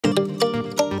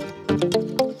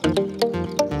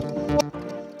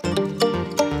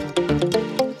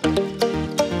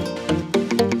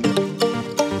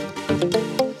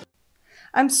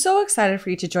I'm so excited for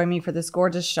you to join me for this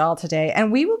gorgeous shawl today,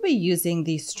 and we will be using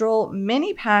the Stroll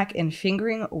mini pack in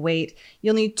fingering weight.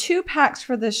 You'll need 2 packs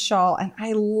for this shawl, and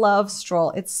I love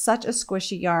Stroll. It's such a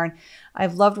squishy yarn.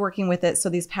 I've loved working with it, so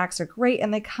these packs are great,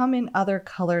 and they come in other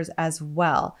colors as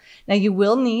well. Now you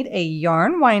will need a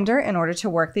yarn winder in order to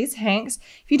work these hanks.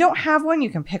 If you don't have one, you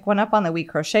can pick one up on the We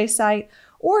Crochet site,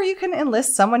 or you can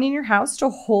enlist someone in your house to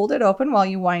hold it open while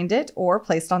you wind it, or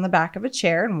place it on the back of a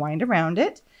chair and wind around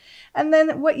it. And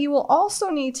then what you will also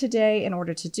need today in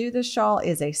order to do this shawl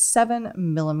is a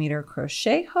 7mm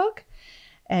crochet hook,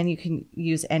 and you can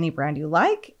use any brand you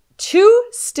like. 2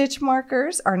 stitch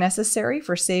markers are necessary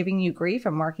for saving you grief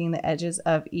and marking the edges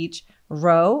of each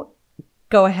row.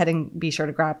 Go ahead and be sure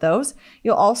to grab those.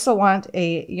 You'll also want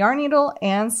a yarn needle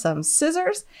and some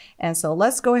scissors. And so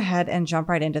let's go ahead and jump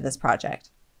right into this project.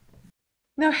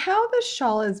 Now, how the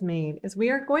shawl is made is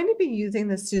we are going to be using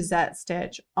the Suzette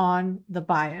stitch on the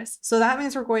bias. So that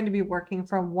means we're going to be working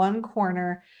from one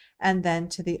corner and then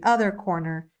to the other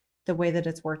corner the way that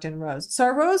it's worked in rows. So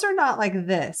our rows are not like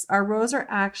this. Our rows are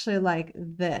actually like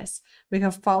this. We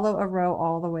can follow a row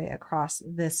all the way across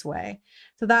this way.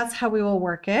 So that's how we will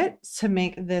work it to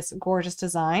make this gorgeous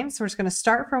design. So we're just going to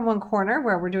start from one corner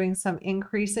where we're doing some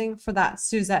increasing for that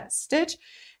Suzette stitch.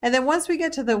 And then once we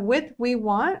get to the width we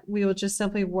want, we will just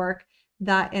simply work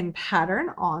that in pattern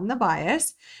on the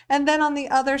bias. And then on the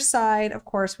other side, of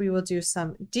course, we will do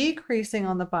some decreasing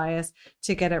on the bias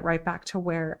to get it right back to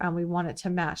where we want it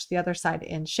to match the other side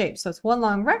in shape. So it's one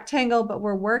long rectangle, but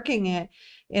we're working it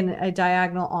in a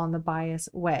diagonal on the bias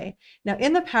way. Now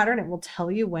in the pattern, it will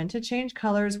tell you when to change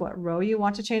colors, what row you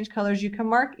want to change colors. You can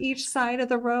mark each side of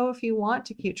the row if you want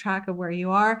to keep track of where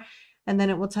you are. And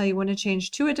then it will tell you when to change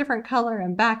to a different color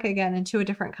and back again into a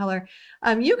different color.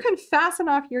 You can fasten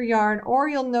off your yarn, or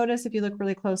you'll notice if you look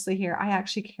really closely here, I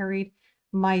actually carried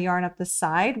my yarn up the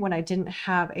side when I didn't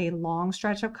have a long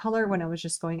stretch of color, when I was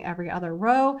just going every other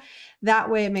row. That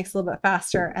way it makes it a little bit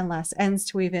faster and less ends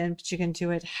to weave in, but you can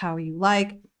do it how you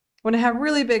like. When I have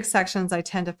really big sections, I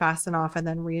tend to fasten off and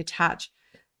then reattach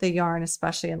the yarn,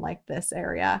 especially in like this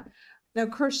area. Now,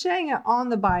 crocheting it on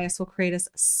the bias will create us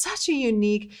such a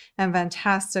unique and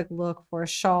fantastic look for a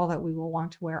shawl that we will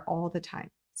want to wear all the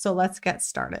time. So let's get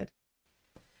started.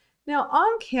 Now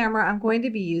on camera, I'm going to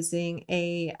be using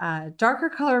a darker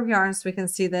color of yarn so we can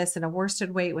see this in a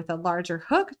worsted weight with a larger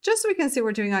hook, just so we can see what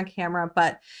we're doing on camera.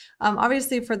 But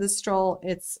obviously for the Stroll,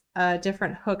 it's a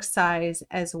different hook size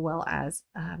as well as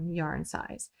yarn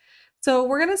size. So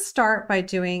we're going to start by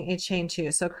doing a chain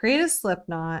 2. So create a slip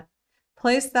knot.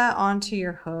 Place that onto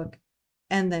your hook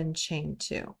and then chain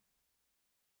 2.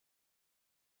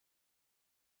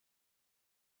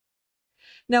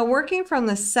 Now working from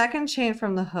the second chain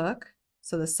from the hook,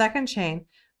 so the second chain,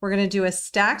 we're going to do a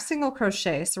stacked single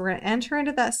crochet. So we're going to enter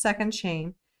into that second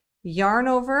chain, yarn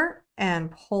over and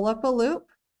pull up a loop,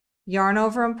 yarn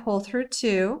over and pull through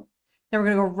 2. Then we're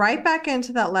going to go right back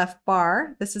into that left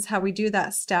bar. This is how we do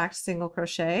that stacked single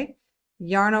crochet.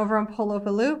 Yarn over and pull up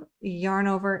a loop, yarn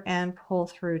over and pull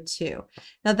through 2.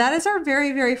 Now that is our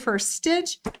very, very first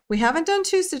stitch. We haven't done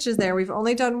 2 stitches there. We've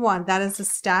only done 1. That is a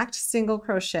stacked single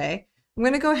crochet. I'm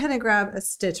going to go ahead and grab a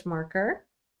stitch marker.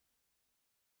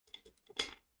 A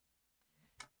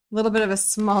little bit of a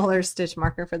smaller stitch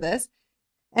marker for this.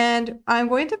 And I'm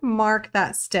going to mark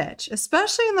that stitch.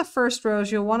 Especially in the first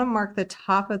rows, you'll want to mark the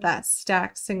top of that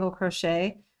stacked single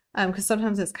crochet because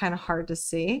sometimes it's kind of hard to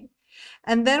see.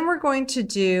 And then we're going to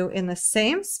do, in the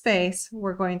same space,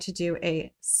 we're going to do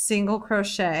a single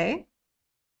crochet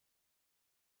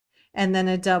and then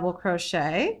a double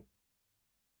crochet.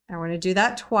 And we're going to do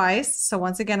that twice. So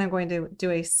once again, I'm going to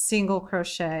do a single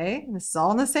crochet. This is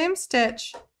all in the same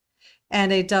stitch,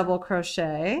 and a double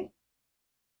crochet.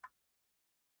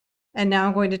 And now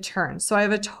I'm going to turn. So I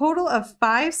have a total of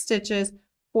 5 stitches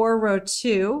for row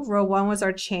 2. Row 1 was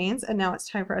our chains, and now it's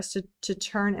time for us to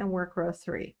turn and work row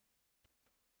 3.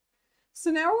 So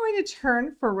now we're going to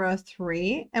turn for row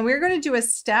 3, and we're going to do a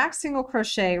stacked single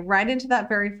crochet right into that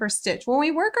very first stitch. When we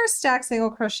work our stacked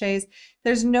single crochets,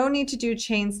 there's no need to do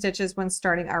chain stitches when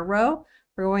starting our row.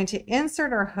 We're going to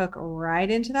insert our hook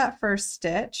right into that first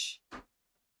stitch,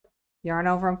 yarn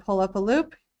over and pull up a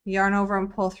loop, yarn over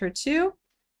and pull through 2,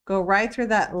 go right through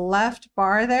that left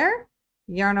bar there,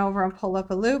 yarn over and pull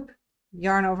up a loop,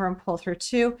 yarn over and pull through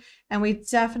 2, and we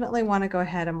definitely want to go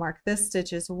ahead and mark this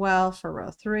stitch as well for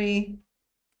row 3.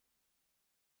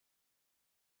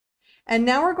 And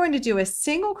now we're going to do a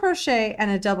single crochet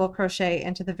and a double crochet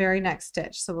into the very next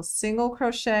stitch. So we'll single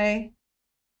crochet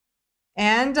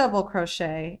and double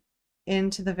crochet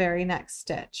into the very next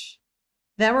stitch.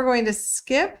 Then we're going to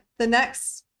skip the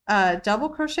next double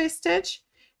crochet stitch,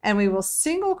 and we will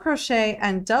single crochet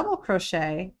and double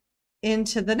crochet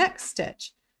into the next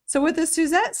stitch. So with the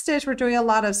Suzette stitch, we're doing a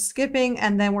lot of skipping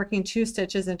and then working 2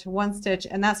 stitches into 1 stitch,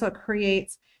 and that's what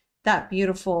creates that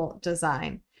beautiful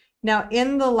design. Now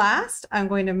in the last, I'm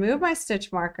going to move my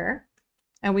stitch marker,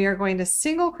 and we are going to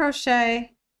single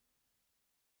crochet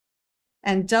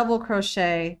and double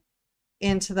crochet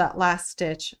into that last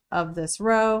stitch of this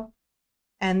row.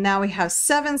 And now we have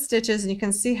 7 stitches, and you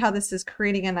can see how this is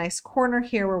creating a nice corner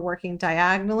here. We're working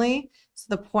diagonally, so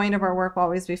the point of our work will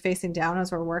always be facing down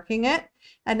as we're working it.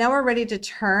 And now we're ready to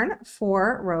turn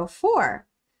for row 4.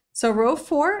 So row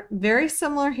 4, very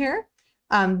similar here.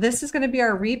 This is going to be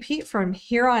our repeat from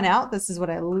here on out. This is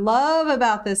what I love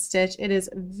about this stitch. It is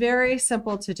very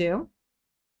simple to do.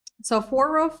 So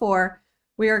for row 4,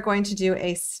 we are going to do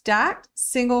a stacked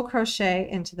single crochet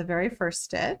into the very first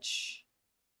stitch.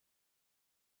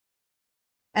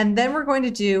 And then we're going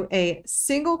to do a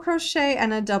single crochet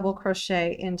and a double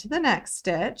crochet into the next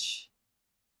stitch.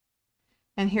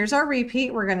 And here's our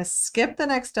repeat. We're going to skip the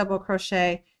next double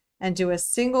crochet and do a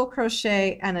single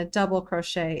crochet and a double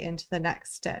crochet into the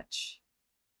next stitch.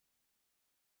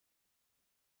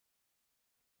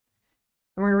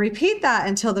 And we're going to repeat that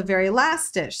until the very last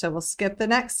stitch. So we'll skip the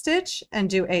next stitch and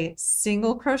do a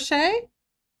single crochet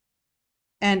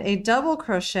and a double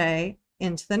crochet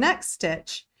into the next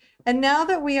stitch. And now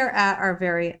that we are at our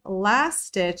very last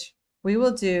stitch, we're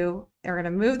going to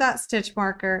move that stitch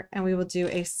marker, and we will do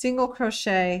a single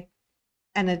crochet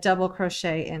and a double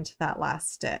crochet into that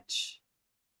last stitch.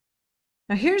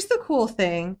 Now here's the cool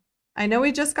thing. I know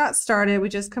we just got started. We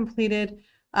just completed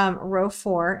row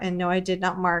 4, and no, I did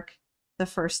not mark the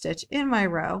first stitch in my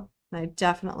row, and I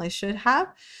definitely should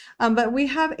have. But we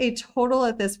have a total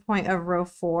at this point of row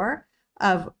 4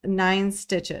 of 9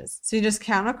 stitches. So you just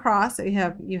count across. So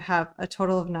you have a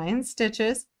total of 9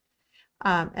 stitches.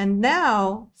 And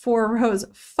now for rows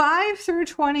 5 through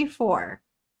 24,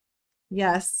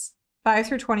 yes, 5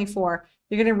 through 24,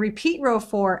 you're going to repeat row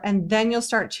 4, and then you'll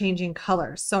start changing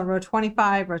colors. So row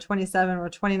 25, row 27, row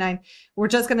 29, we're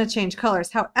just going to change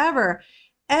colors. However,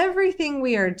 everything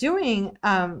we are doing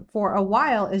for a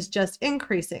while is just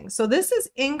increasing. So this is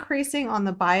increasing on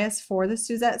the bias for the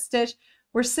Suzette stitch.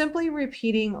 We're simply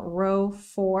repeating row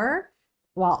 4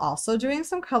 while also doing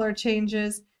some color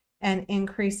changes and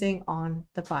increasing on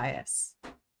the bias.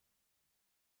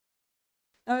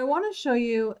 Now I want to show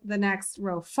you the next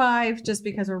row 5, just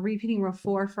because we're repeating row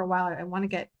 4 for a while. I want to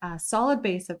get a solid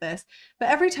base of this, but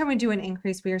every time we do an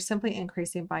increase, we are simply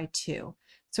increasing by 2.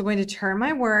 So I'm going to turn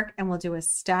my work, and we'll do a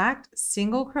stacked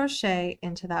single crochet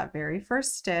into that very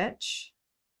first stitch.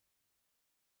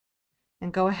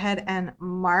 And go ahead and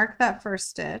mark that first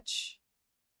stitch.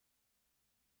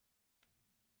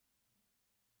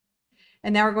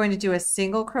 And now we're going to do a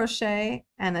single crochet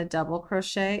and a double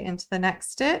crochet into the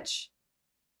next stitch.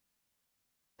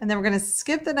 And then we're going to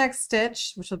skip the next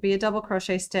stitch, which will be a double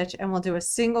crochet stitch, and we'll do a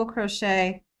single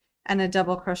crochet and a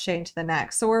double crochet into the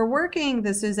next. So we're working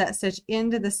the Suzette stitch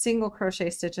into the single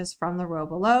crochet stitches from the row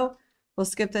below. We'll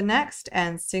skip the next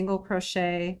and single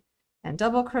crochet and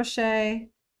double crochet.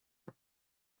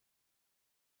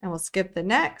 And we'll skip the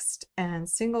next and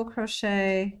single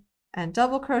crochet and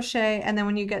double crochet. And then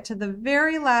when you get to the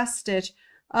very last stitch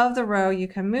of the row, you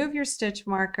can move your stitch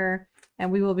marker,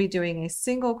 and we will be doing a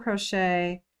single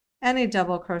crochet and a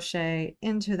double crochet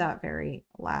into that very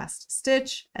last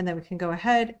stitch. And then we can go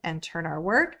ahead and turn our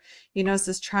work. You notice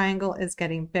this triangle is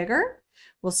getting bigger.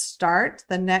 We'll start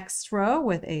the next row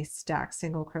with a stacked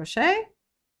single crochet,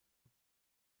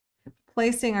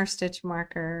 placing our stitch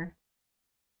marker.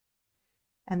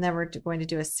 And then we're going to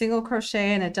do a single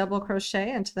crochet and a double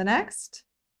crochet into the next.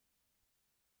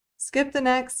 Skip the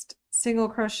next, single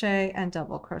crochet and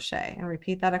double crochet, and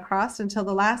repeat that across until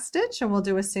the last stitch, and we'll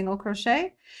do a single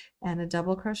crochet and a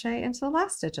double crochet into the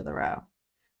last stitch of the row.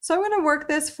 So I'm going to work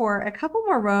this for a couple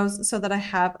more rows so that I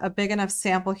have a big enough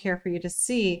sample here for you to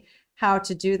see how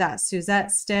to do that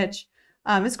Suzette stitch.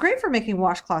 It's great for making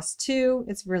washcloths too.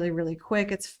 It's really, really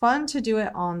quick. It's fun to do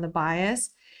it on the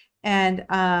bias. And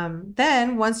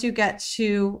then once you get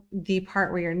to the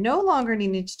part where you're no longer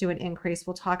needing to do an increase,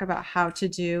 we'll talk about how to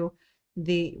do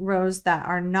the rows that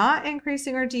are not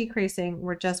increasing or decreasing.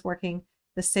 We're just working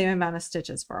the same amount of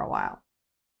stitches for a while.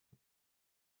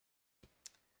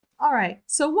 All right,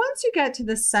 so once you get to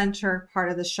the center part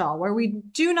of the shawl where we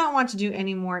do not want to do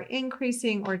any more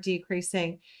increasing or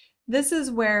decreasing, this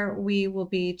is where we will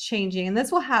be changing, and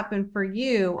this will happen for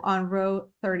you on row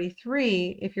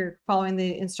 33 if you're following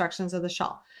the instructions of the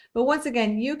shawl. But once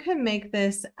again, you can make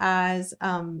this as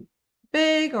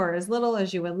big or as little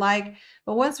as you would like.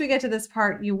 But once we get to this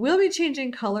part, you will be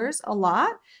changing colors a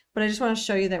lot, but I just want to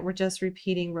show you that we're just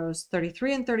repeating rows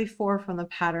 33 and 34 from the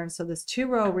pattern. So this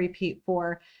 2-row repeat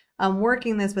for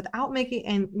working this without making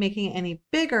it any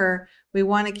bigger, we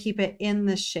want to keep it in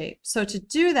this shape. So to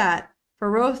do that, for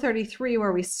row 33,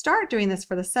 where we start doing this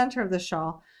for the center of the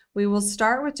shawl, we will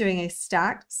start with doing a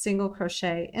stacked single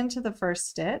crochet into the first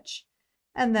stitch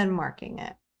and then marking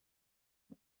it.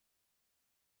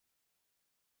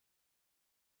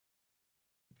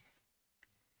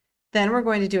 Then we're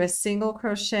going to do a single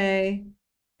crochet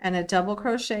and a double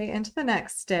crochet into the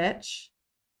next stitch.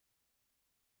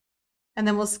 And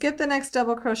then we'll skip the next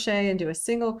double crochet and do a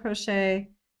single crochet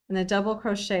and a double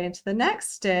crochet into the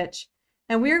next stitch.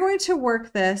 And we are going to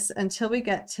work this until we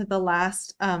get to the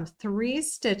last 3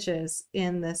 stitches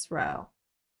in this row.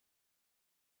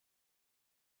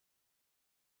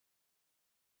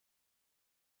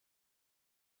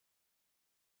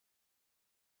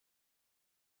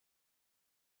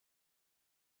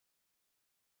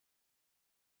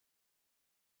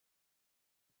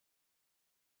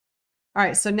 All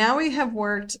right, so now we have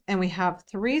worked and we have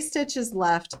 3 stitches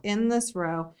left in this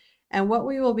row. And what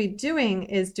we will be doing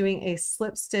is doing a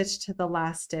slip stitch to the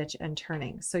last stitch and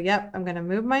turning. So yep, I'm going to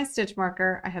move my stitch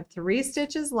marker. I have 3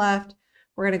 stitches left.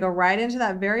 We're going to go right into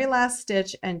that very last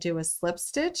stitch and do a slip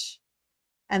stitch.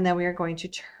 And then we are going to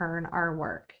turn our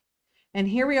work. And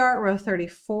here we are at row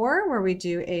 34, where we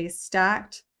do a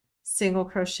stacked single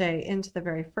crochet into the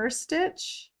very first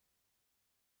stitch.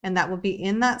 And that will be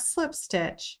in that slip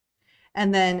stitch.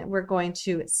 And then we're going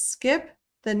to skip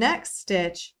the next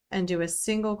stitch and do a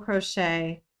single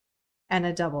crochet and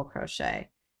a double crochet.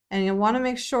 And you'll want to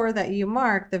make sure that you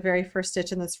mark the very first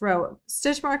stitch in this row.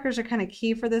 Stitch markers are kind of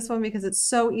key for this one because it's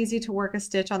so easy to work a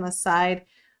stitch on the side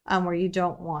where you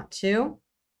don't want to.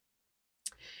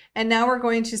 And now we're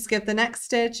going to skip the next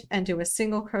stitch and do a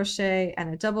single crochet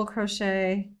and a double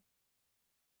crochet.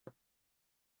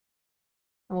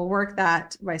 And we'll work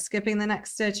that by skipping the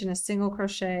next stitch and a single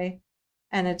crochet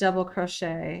and a double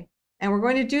crochet. And we're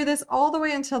going to do this all the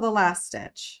way until the last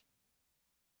stitch.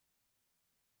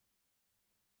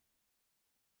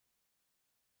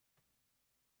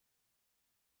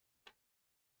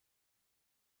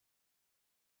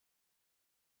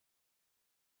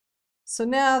 So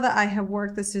now that I have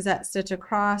worked the Suzette stitch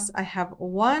across, I have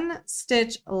 1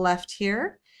 stitch left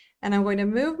here, and I'm going to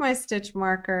move my stitch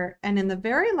marker, and in the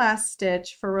very last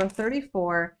stitch for row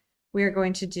 34, we are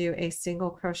going to do a single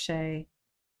crochet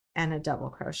and a double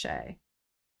crochet.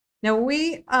 Now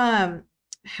we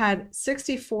had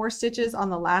 64 stitches on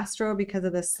the last row because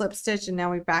of the slip stitch, and now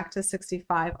we're back to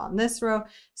 65 on this row.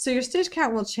 So your stitch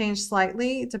count will change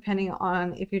slightly depending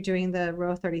on if you're doing the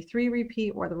row 33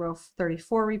 repeat or the row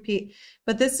 34 repeat.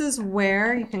 But this is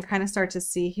where you can kind of start to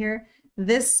see here.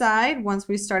 This side, once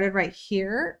we started right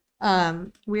here,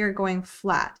 we are going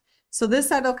flat. So this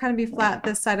side will kind of be flat,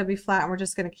 this side will be flat, and we're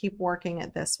just going to keep working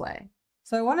it this way.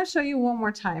 So I want to show you one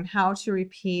more time how to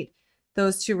repeat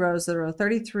those 2 rows, the row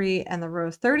 33 and the row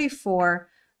 34,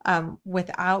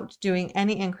 without doing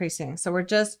any increasing. So we're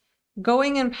just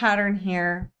going in pattern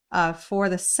here for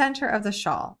the center of the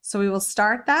shawl. So we will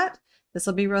start that. This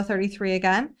will be row 33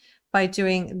 again by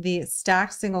doing the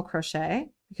stacked single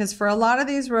crochet, because for a lot of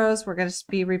these rows, we're going to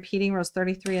be repeating rows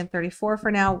 33 and 34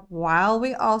 for now, while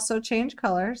we also change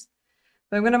colors.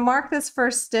 But I'm going to mark this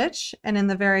first stitch, and in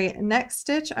the very next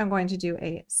stitch, I'm going to do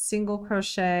a single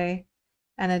crochet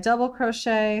and a double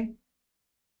crochet,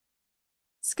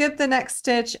 skip the next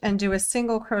stitch and do a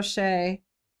single crochet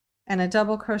and a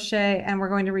double crochet, and we're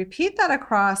going to repeat that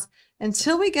across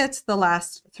until we get to the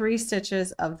last 3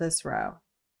 stitches of this row.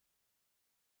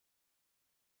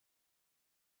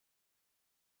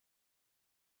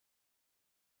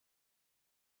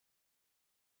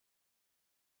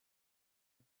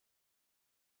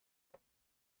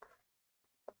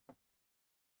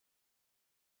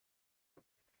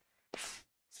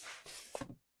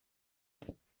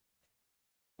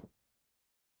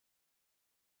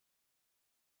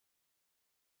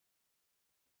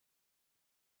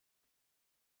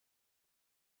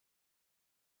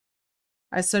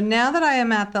 All right, so now that I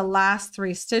am at the last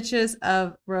 3 stitches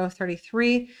of row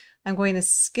 33, I'm going to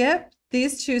skip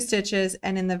these 2 stitches,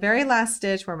 and in the very last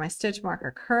stitch where my stitch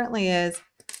marker currently is,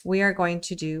 we are going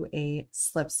to do a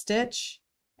slip stitch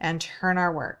and turn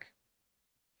our work.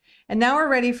 And now we're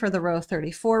ready for the row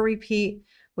 34 repeat,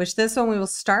 which this one we will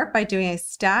start by doing a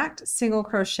stacked single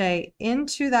crochet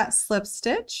into that slip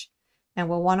stitch, and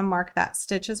we'll want to mark that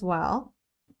stitch as well.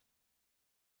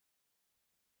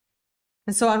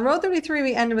 And so on row 33,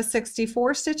 we end with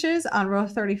 64 stitches. On row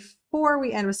 34,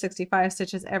 we end with 65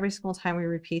 stitches every single time we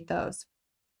repeat those.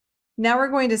 Now we're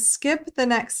going to skip the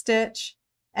next stitch,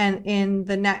 and in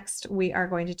the next, we are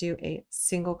going to do a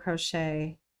single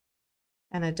crochet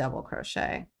and a double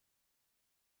crochet.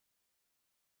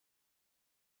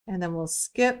 And then we'll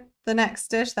skip the next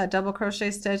stitch, that double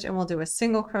crochet stitch, and we'll do a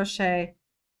single crochet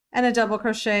and a double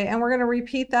crochet. And we're going to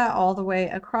repeat that all the way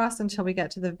across until we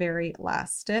get to the very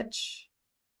last stitch.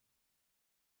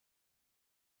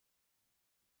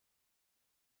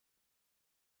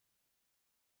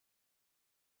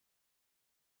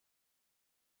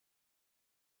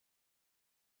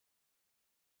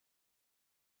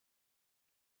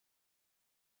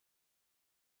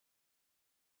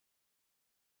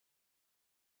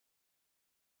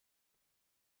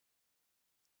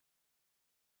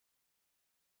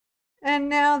 And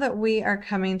now that we are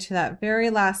coming to that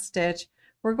very last stitch,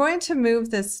 we're going to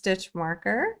move this stitch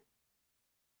marker.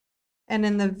 And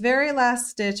in the very last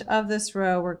stitch of this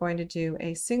row, we're going to do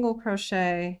a single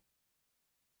crochet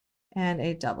and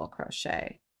a double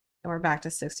crochet. And we're back to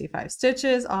 65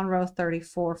 stitches on row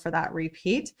 34 for that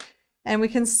repeat. And we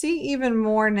can see even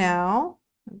more now,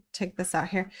 take this out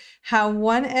here, how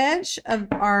one edge of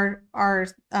our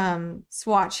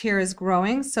swatch here is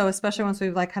growing. So especially once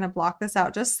we've like kind of blocked this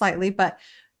out just slightly, but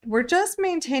we're just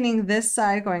maintaining this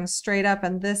side going straight up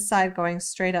and this side going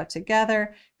straight up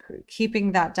together,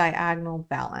 keeping that diagonal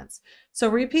balance. So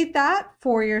repeat that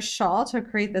for your shawl to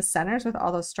create the centers with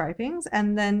all those stripings.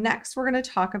 And then next we're going to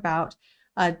talk about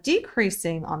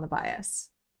decreasing on the bias.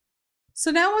 So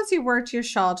now once you've worked your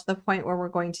shawl to the point where we're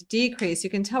going to decrease, you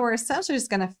can tell we're essentially just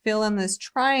going to fill in this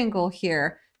triangle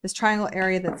here, this triangle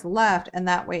area that's left, and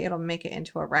that way it'll make it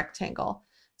into a rectangle.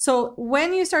 So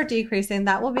when you start decreasing,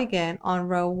 that will begin on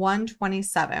row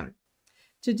 127.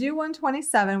 To do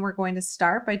 127, we're going to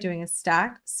start by doing a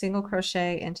stacked single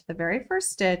crochet into the very first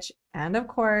stitch. And of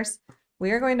course, we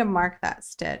are going to mark that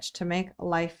stitch to make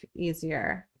life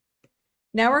easier.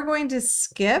 Now we're going to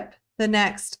skip the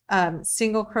next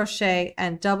single crochet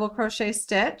and double crochet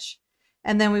stitch,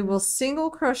 and then we will single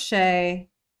crochet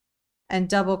and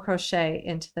double crochet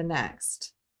into the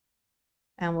next.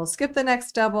 And we'll skip the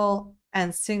next double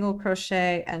and single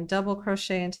crochet and double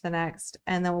crochet into the next,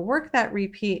 and then we'll work that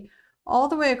repeat all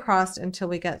the way across until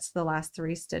we get to the last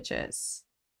 3 stitches.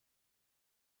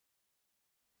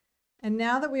 And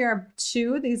now that we are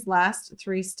to these last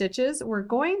 3 stitches, we're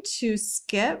going to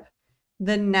skip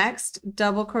the next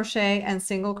double crochet and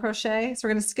single crochet. So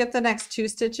we're going to skip the next 2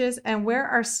 stitches, and where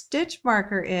our stitch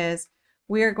marker is,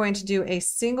 we are going to do a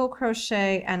single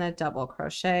crochet and a double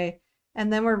crochet,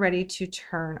 and then we're ready to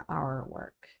turn our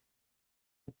work.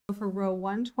 For row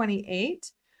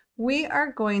 128, we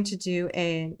are going to do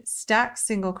a stacked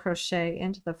single crochet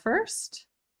into the first.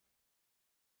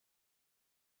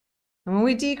 And when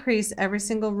we decrease, every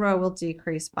single row will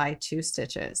decrease by 2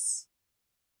 stitches.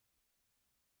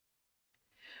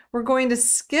 We're going to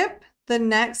skip the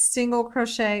next single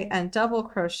crochet and double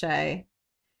crochet,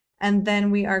 and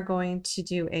then we are going to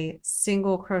do a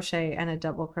single crochet and a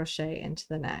double crochet into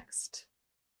the next.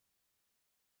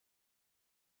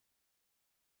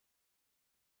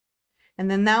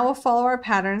 And then that will follow our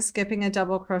pattern, skipping a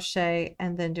double crochet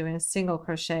and then doing a single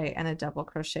crochet and a double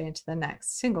crochet into the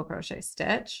next single crochet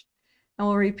stitch. And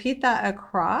we'll repeat that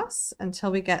across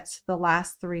until we get to the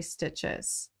last 3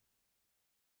 stitches.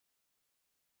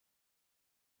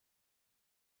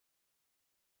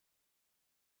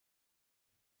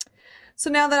 So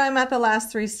now that I'm at the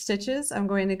last 3 stitches, I'm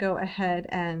going to go ahead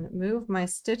and move my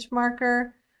stitch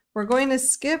marker. We're going to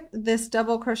skip this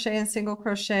double crochet and single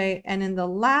crochet, and in the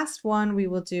last one we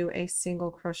will do a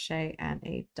single crochet and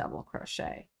a double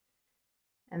crochet.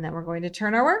 And then we're going to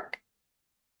turn our work,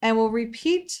 and we'll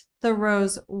repeat the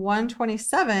rows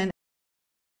 127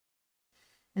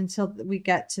 until we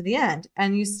get to the end.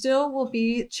 And you still will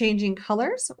be changing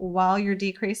colors while you're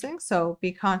decreasing, so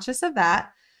be conscious of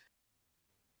that.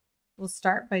 We'll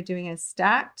start by doing a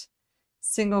stacked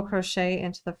single crochet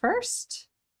into the first,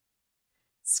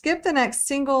 skip the next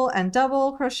single and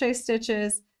double crochet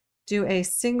stitches, do a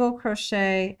single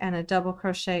crochet and a double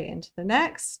crochet into the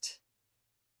next.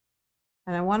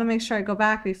 And I want to make sure I go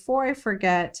back before I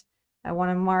forget. I want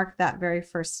to mark that very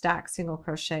first stacked single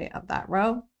crochet of that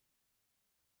row.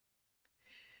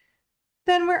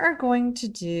 Then we're going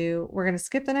to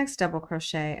skip the next double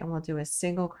crochet, and we'll do a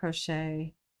single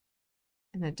crochet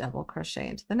and a double crochet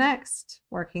into the next,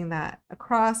 working that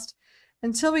across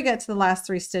until we get to the last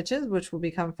 3 stitches, which will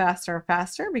become faster and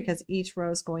faster because each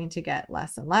row is going to get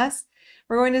less and less.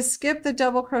 We're going to skip the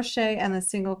double crochet and the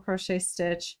single crochet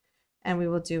stitch, and we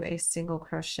will do a single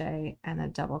crochet and a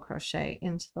double crochet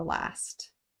into the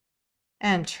last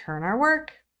and turn our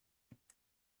work.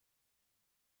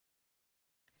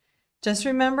 Just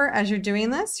remember, as you're doing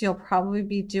this, you'll probably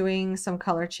be doing some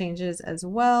color changes as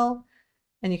well,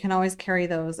 and you can always carry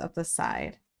those up the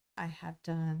side. I have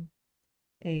done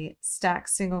a stack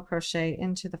single crochet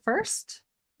into the first.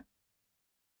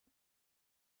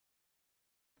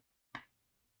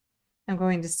 I'm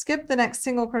going to skip the next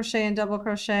single crochet and double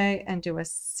crochet and do a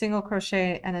single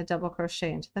crochet and a double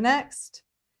crochet into the next.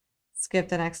 Skip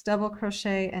the next double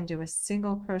crochet and do a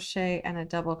single crochet and a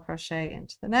double crochet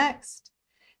into the next.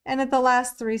 And at the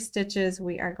last 3 stitches,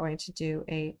 we are going to do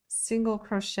a single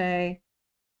crochet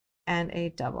and a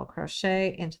double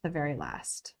crochet into the very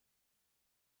last.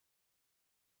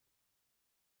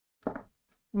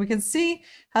 We can see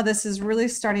how this is really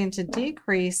starting to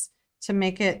decrease to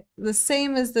make it the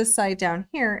same as this side down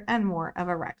here and more of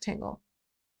a rectangle.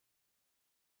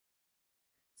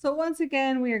 So once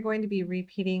again, we are going to be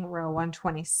repeating row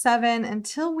 127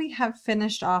 until we have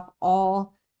finished off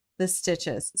all the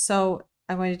stitches. So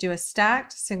I'm going to do a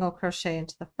stacked single crochet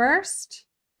into the first,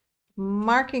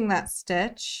 marking that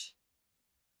stitch.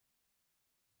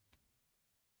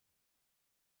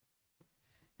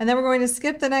 And then we're going to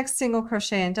skip the next single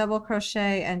crochet and double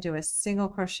crochet and do a single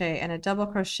crochet and a double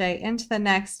crochet into the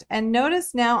next. And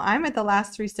notice now I'm at the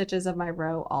last 3 stitches of my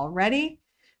row already.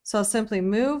 So I'll simply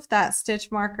move that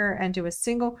stitch marker and do a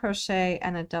single crochet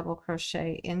and a double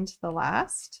crochet into the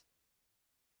last,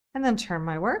 and then turn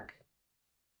my work.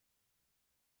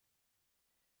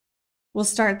 We'll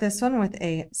start this one with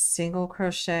a single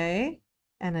crochet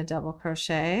and a double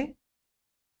crochet.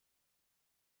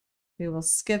 We will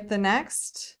skip the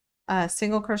next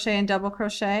single crochet and double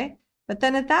crochet, but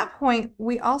then at that point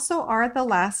we also are at the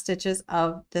last stitches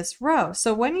of this row.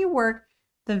 So when you work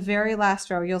the very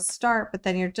last row, you'll start, but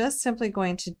then you're just simply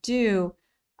going to do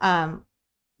not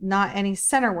any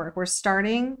center work. We're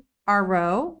starting our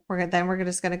row, then we're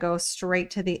just going to go straight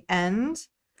to the end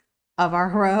of our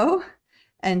row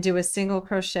and do a single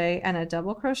crochet and a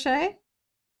double crochet,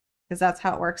 because that's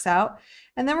how it works out.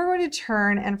 And then we're going to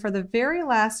turn, and for the very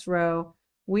last row,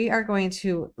 we are going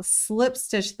to slip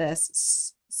stitch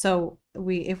this. So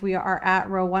if we are at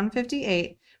row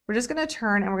 158, we're just going to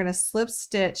turn and we're going to slip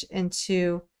stitch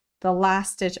into the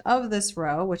last stitch of this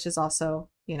row, which is also,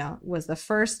 was the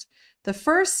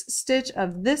first stitch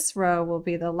of this row will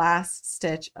be the last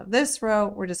stitch of this row.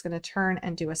 We're just going to turn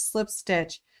and do a slip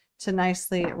stitch to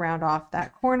nicely round off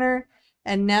that corner.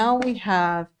 And now we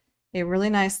have a really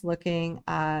nice looking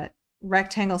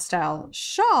rectangle style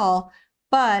shawl,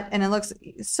 and it looks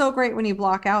so great when you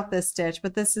block out this stitch,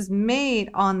 but this is made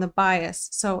on the bias.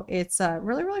 So it's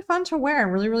really, really fun to wear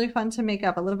and really, really fun to make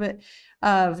up, a little bit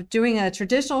of doing a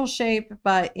traditional shape,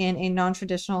 but in a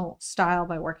non-traditional style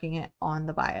by working it on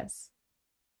the bias.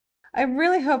 I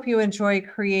really hope you enjoy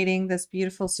creating this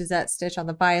beautiful Suzette stitch on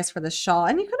the bias for the shawl.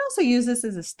 And you can also use this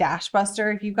as a stash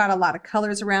buster if you've got a lot of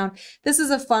colors around. This is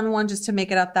a fun one just to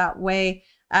make it up that way.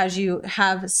 As you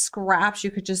have scraps,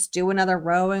 you could just do another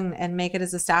row and make it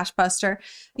as a stash buster.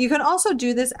 You can also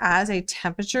do this as a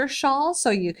temperature shawl. So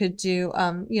you could do,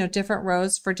 different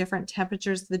rows for different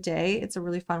temperatures of the day. It's a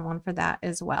really fun one for that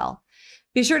as well.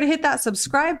 Be sure to hit that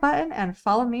subscribe button and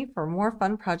follow me for more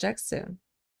fun projects soon.